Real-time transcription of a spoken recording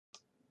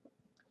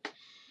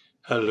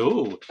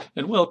Hello,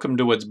 and welcome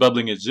to What's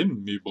Bubbling at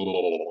ZIM.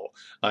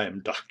 I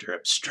am Dr.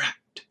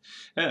 Abstract,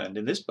 and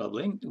in this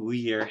bubbling,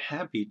 we are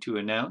happy to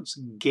announce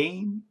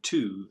Game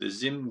 2. The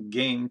ZIM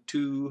Game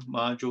 2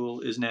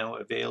 module is now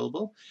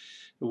available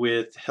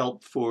with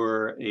help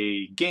for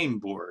a game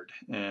board,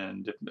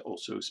 and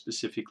also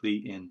specifically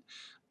in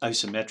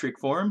isometric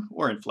form,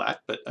 or in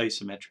flat, but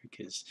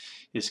isometric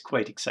is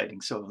quite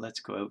exciting. So let's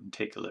go out and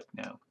take a look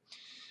now.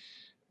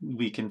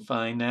 We can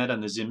find that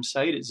on the ZIM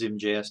site at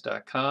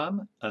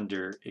zimjs.com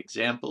under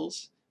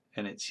examples,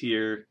 and it's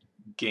here,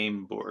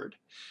 game board.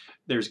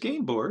 There's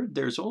game board.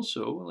 There's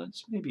also,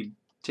 let's maybe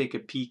take a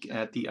peek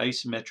at the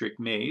isometric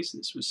maze.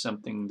 This was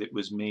something that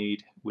was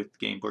made with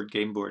game board.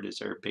 Game board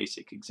is our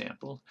basic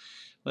example.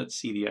 Let's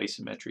see the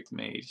isometric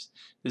maze.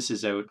 This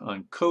is out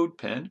on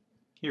CodePen.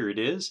 Here it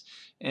is.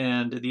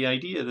 And the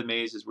idea of the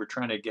maze is we're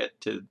trying to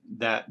get to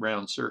that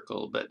round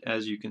circle, but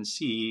as you can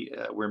see,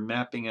 we're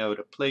mapping out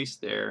a place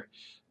there.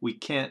 We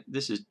can't,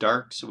 this is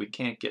dark, so we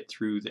can't get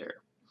through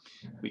there.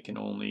 We can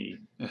only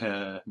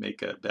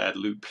make a bad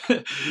loop.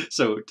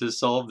 So to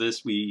solve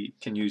this, we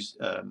can use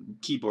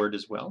keyboard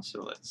as well.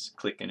 So let's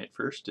click in it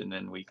first, and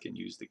then we can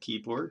use the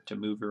keyboard to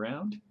move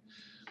around.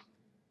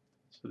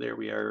 So there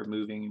we are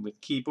moving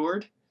with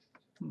keyboard.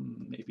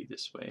 Maybe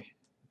this way.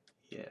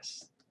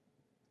 Yes.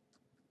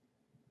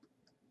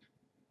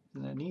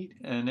 Isn't that neat?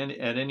 And then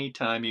at any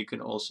time you can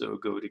also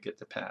go to get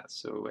the path.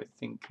 So I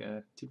think,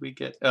 did we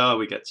get, oh,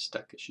 we got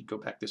stuck. I should go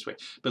back this way.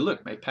 But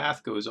look, my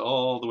path goes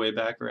all the way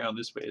back around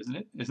this way, isn't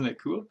it? Isn't that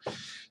cool?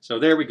 So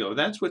there we go.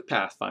 That's with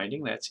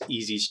pathfinding. That's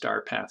easy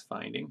star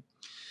pathfinding.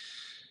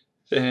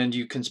 And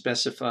you can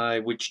specify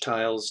which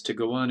tiles to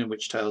go on and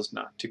which tiles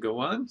not to go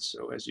on.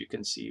 So as you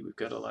can see, we've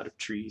got a lot of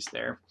trees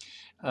there.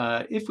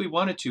 If we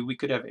wanted to, we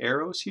could have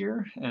arrows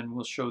here, and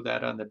we'll show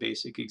that on the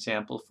basic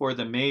example. For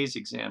the maze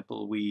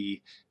example,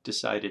 we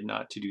decided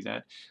not to do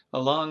that.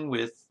 Along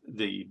with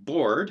the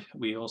board,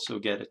 we also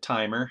get a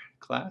timer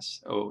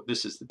class. Oh,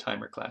 this is the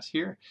timer class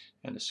here,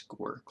 and a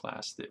score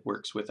class that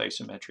works with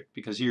isometric,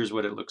 because here's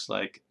what it looks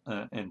like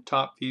in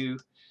top view,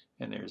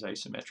 and there's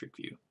isometric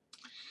view.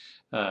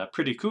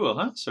 Pretty cool,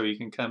 huh? So you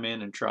can come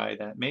in and try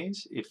that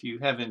maze. If you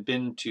haven't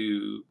been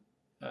to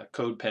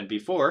CodePen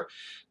before,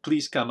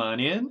 please come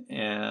on in,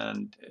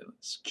 and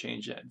let's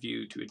change that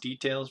view to a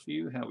details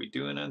view. How we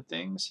doing on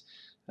things?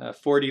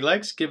 40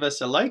 likes, give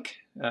us a like.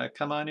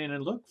 Come on in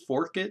and look,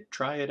 fork it,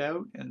 try it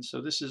out. And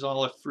so this is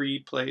all a free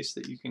place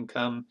that you can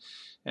come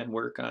and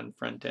work on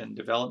front-end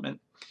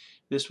development.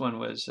 This one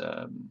was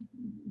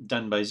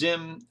done by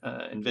ZIM.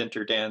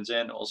 Inventor Dan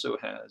Zen also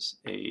has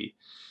a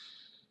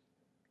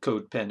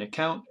CodePen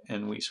account,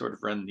 and we sort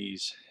of run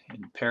these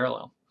in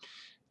parallel.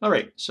 All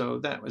right, so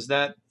that was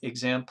that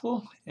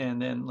example,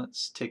 and then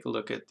let's take a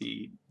look at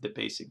the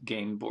basic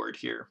game board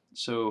here.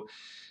 So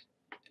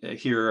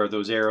here are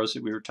those arrows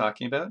that we were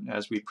talking about.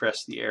 As we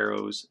press the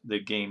arrows, the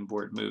game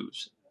board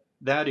moves.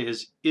 That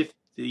is, if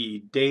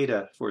the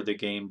data for the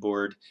game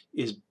board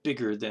is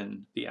bigger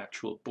than the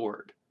actual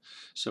board.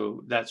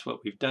 So that's what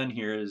we've done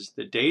here, is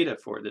the data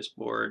for this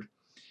board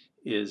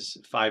is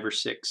 5 or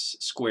 6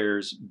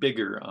 squares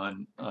bigger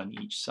on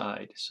each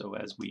side. So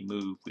as we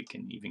move, we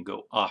can even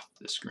go off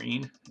the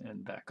screen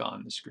and back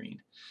on the screen.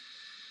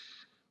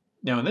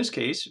 Now in this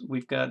case,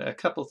 we've got a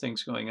couple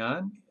things going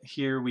on.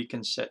 Here we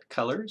can set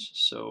colors.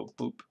 So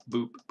boop,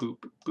 boop, boop,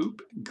 boop.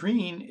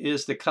 Green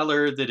is the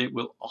color that it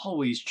will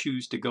always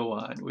choose to go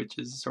on, which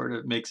is sort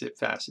of makes it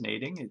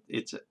fascinating.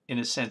 It's in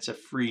a sense a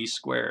free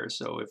square.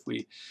 So if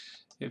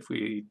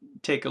we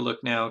take a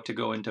look now to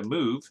go into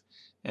move,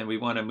 and we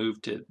want to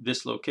move to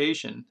this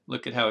location,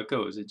 look at how it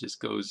goes. It just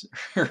goes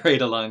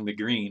right along the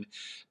green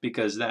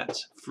because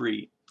that's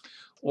free.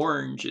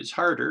 Orange is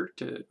harder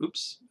to,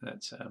 oops,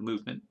 that's a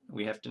movement.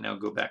 We have to now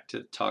go back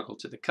to toggle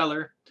to the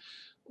color.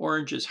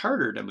 Orange is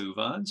harder to move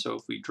on, so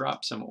if we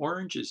drop some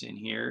oranges in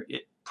here,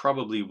 it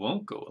probably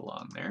won't go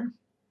along there.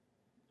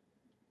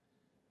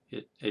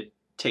 It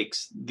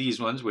takes these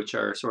ones, which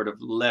are sort of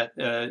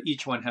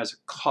each one has a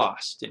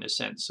cost in a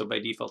sense. So by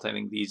default, I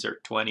think these are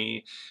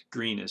 20,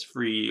 green is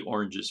free,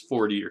 orange is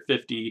 40 or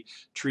 50.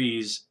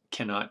 Trees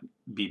cannot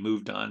be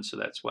moved on, so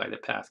that's why the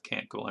path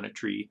can't go on a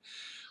tree.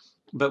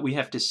 But we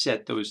have to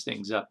set those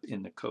things up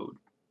in the code.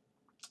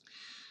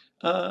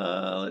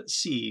 Let's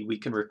see, we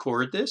can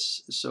record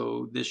this.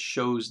 So this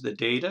shows the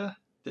data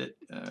that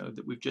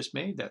we've just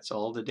made. That's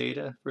all the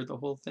data for the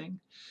whole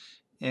thing.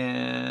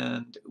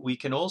 And we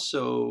can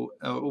also,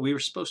 we were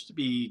supposed to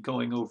be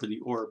going over the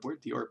orb.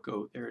 Where'd the orb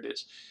go? There it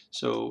is.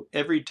 So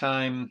every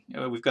time,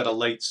 we've got a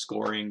light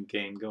scoring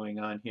game going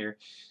on here.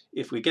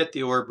 If we get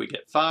the orb, we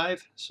get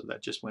 5. So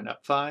that just went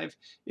up 5.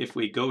 If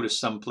we go to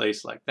some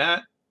place like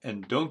that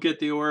and don't get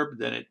the orb,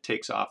 then it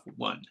takes off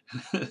 1.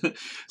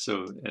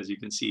 So as you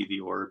can see, the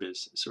orb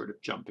is sort of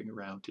jumping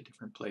around to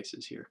different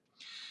places here.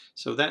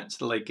 So that's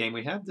the light game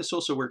we have. This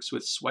also works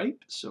with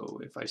swipe.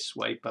 So if I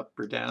swipe up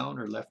or down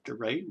or left or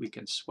right, we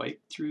can swipe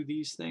through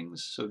these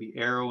things. So the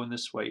arrow and the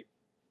swipe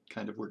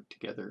kind of work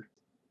together.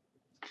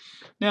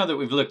 Now that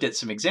we've looked at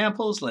some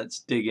examples, let's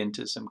dig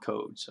into some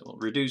code. So we'll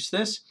reduce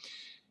this.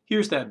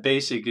 Here's that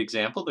basic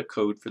example, the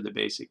code for the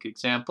basic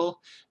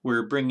example.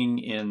 We're bringing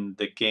in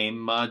the game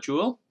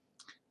module.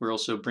 We're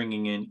also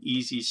bringing in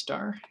Easy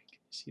Star.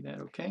 See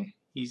that okay?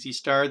 Easy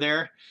Star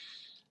there.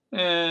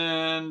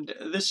 And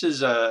this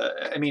is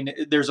I mean,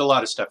 there's a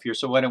lot of stuff here,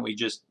 so why don't we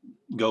just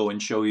go and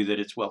show you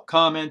that it's well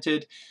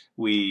commented.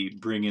 We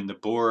bring in the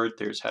board.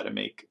 There's how to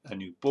make a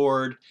new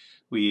board.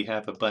 We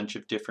have a bunch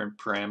of different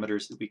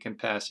parameters that we can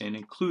pass in,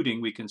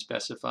 including we can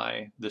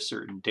specify the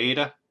certain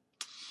data.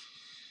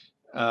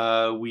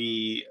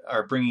 We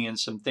are bringing in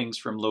some things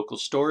from local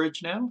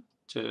storage now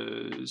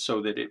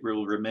so that it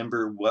will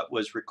remember what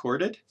was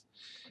recorded.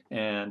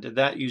 And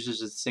that uses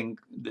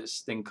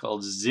this thing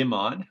called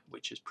ZIM,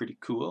 which is pretty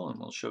cool, and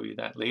we'll show you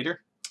that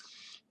later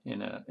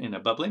in a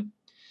bubbling.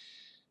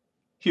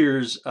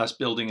 Here's us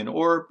building an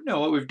orb. No,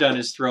 what we've done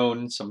is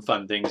thrown some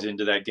fun things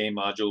into that game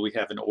module. We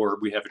have an orb,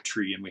 we have a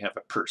tree, and we have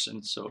a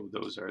person. So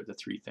those are the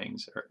three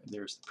things.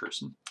 There's the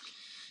person.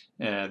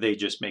 They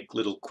just make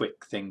little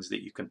quick things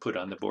that you can put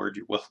on the board.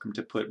 You're welcome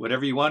to put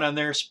whatever you want on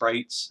there,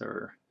 sprites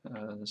or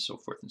so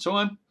forth and so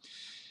on.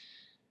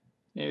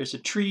 There's a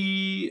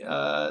tree.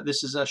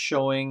 This is us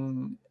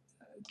showing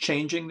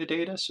changing the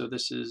data. So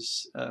this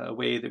is a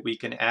way that we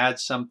can add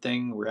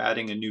something. We're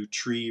adding a new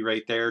tree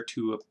right there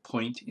to a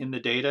point in the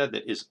data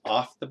that is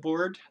off the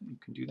board. You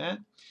can do that.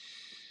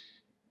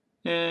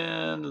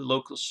 And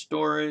local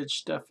storage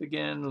stuff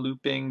again,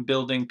 looping,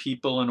 building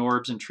people and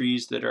orbs and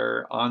trees that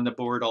are on the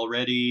board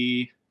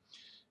already.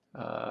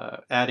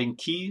 Adding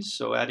keys,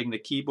 so adding the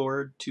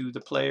keyboard to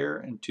the player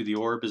and to the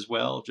orb as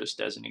well. Just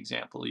as an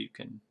example, you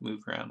can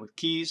move around with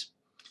keys.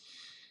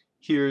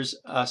 Here's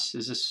us,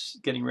 is this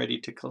getting ready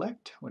to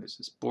collect? What is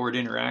this? Board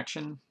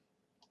interaction.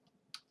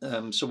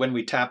 So when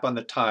we tap on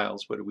the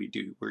tiles, what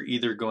do? We're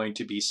either going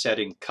to be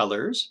setting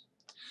colors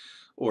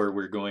or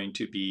we're going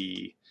to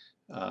be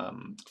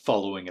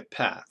following a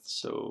path.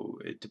 So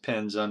it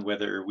depends on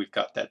whether we've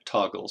got that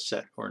toggle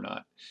set or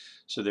not.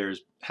 So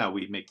there's how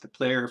we make the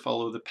player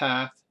follow the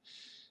path,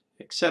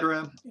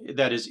 etc.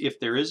 That is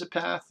if there is a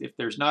path. If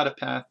there's not a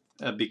path,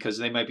 because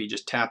they might be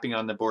just tapping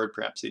on the board,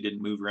 perhaps they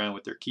didn't move around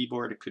with their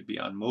keyboard. It could be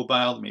on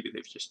mobile, maybe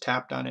they've just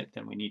tapped on it,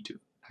 then we need to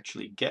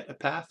actually get a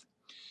path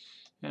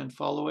and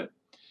follow it.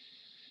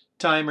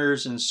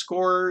 Timers and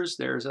scorers,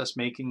 there's us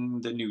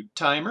making the new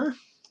timer.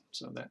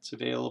 So that's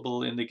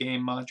available in the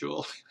game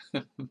module.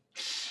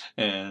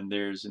 And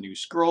there's a new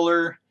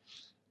scroller,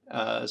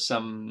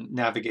 some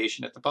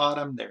navigation at the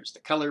bottom. There's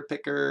the color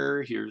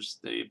picker. Here's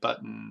the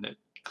button that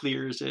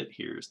clears it.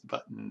 Here's the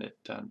button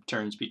that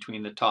turns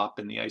between the top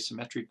and the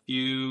isometric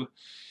view.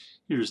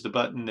 Here's the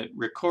button that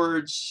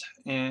records.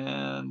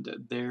 And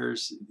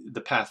there's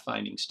the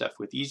pathfinding stuff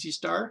with Easy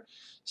Star,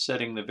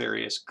 setting the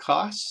various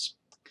costs.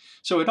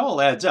 So it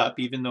all adds up,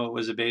 even though it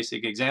was a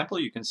basic example.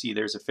 You can see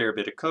there's a fair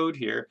bit of code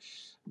here.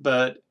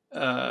 But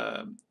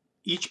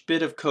each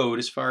bit of code,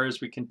 as far as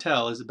we can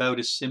tell, is about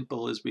as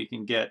simple as we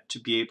can get to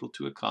be able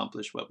to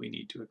accomplish what we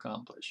need to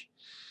accomplish.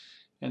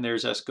 And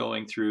there's us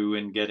going through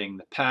and getting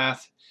the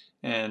path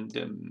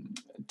and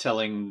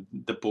telling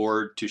the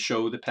board to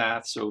show the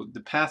path. So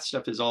the path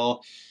stuff is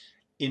all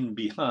in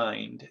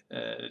behind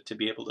to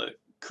be able to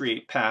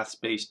create paths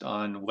based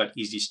on what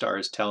Easy Star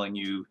is telling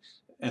you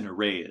an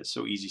array is.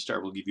 So Easy Star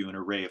will give you an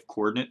array of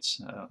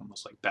coordinates,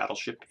 almost like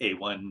Battleship,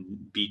 A1,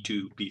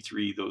 B2,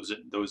 B3,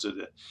 those are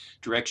the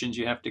directions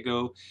you have to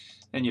go.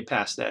 And you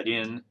pass that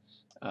in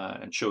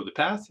and show the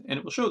path, and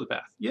it will show the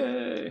path.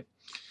 Yay!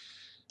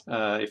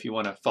 If you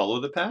want to follow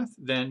the path,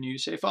 then you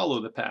say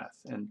follow the path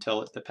and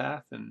tell it the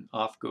path, and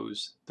off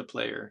goes the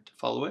player to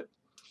follow it.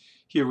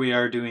 Here we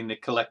are doing the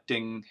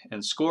collecting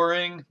and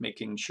scoring,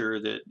 making sure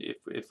that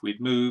if we've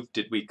moved,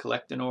 did we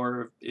collect an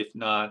orb? If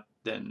not,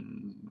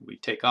 then we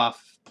take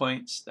off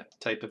points, that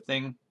type of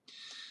thing.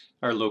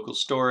 Our local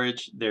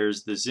storage,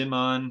 there's the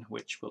ZIM,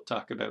 which we'll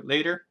talk about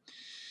later.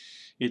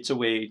 It's a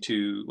way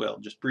to, well,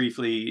 just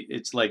briefly,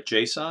 it's like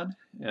JSON,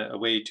 a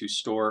way to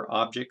store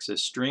objects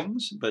as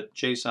strings, but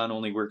JSON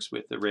only works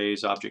with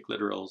arrays, object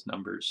literals,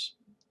 numbers,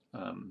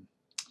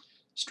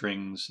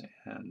 strings,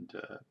 and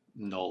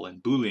null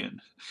and Boolean,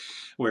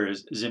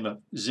 whereas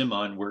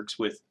ZIM works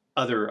with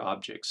other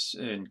objects,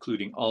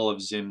 including all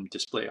of ZIM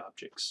display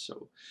objects.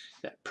 So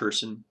that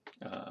person,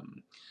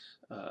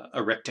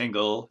 a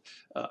rectangle,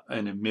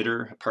 an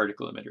emitter, a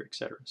particle emitter,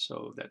 etc.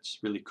 So that's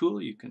really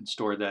cool. You can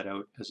store that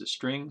out as a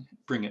string,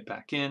 bring it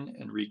back in,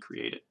 and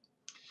recreate it.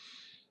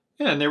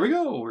 And there we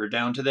go. We're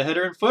down to the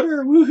header and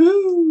footer.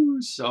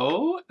 Woohoo!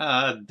 So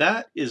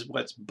that is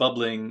what's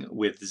bubbling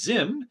with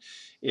ZIM.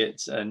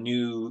 It's a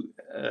new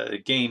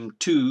Game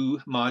 2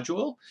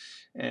 module.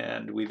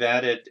 And we've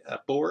added a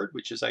board,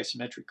 which is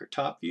isometric or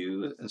top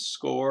view, a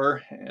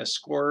scorer,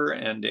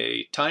 and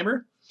a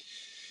timer.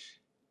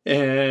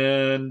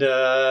 And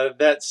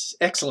that's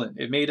excellent.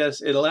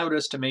 It allowed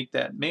us to make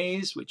that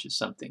maze, which is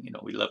something,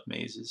 we love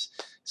mazes,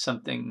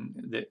 something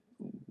that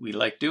we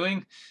like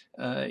doing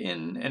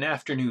in an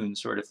afternoon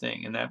sort of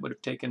thing, and that would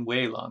have taken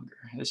way longer.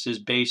 This is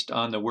based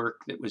on the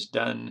work that was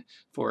done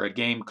for a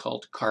game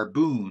called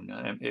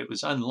Carboon. It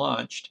was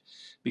unlaunched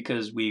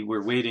because we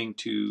were waiting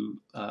to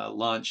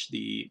launch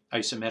the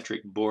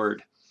isometric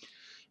board,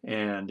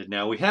 and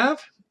now we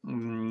have.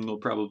 We'll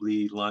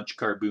probably launch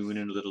Carboon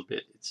in a little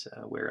bit. It's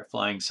where a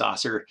flying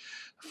saucer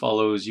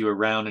follows you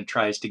around and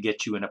tries to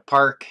get you in a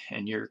park,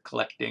 and you're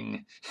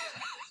collecting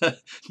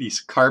these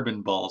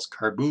carbon balls,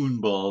 Carboon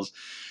balls,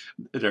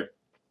 that are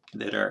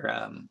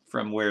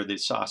from where the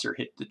saucer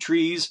hit the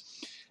trees.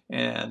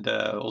 And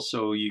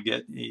also you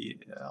get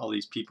all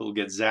these people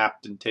get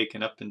zapped and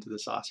taken up into the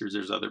saucers.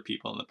 There's other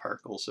people in the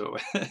park also.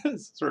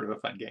 It's sort of a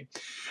fun game.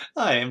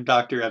 I am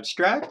Dr.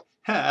 Abstract.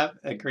 Have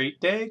a great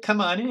day.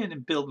 Come on in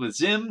and build with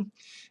Zim.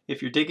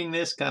 If you're digging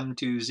this, come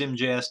to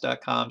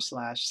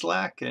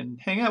zimjs.com/slack and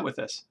hang out with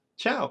us.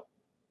 Ciao.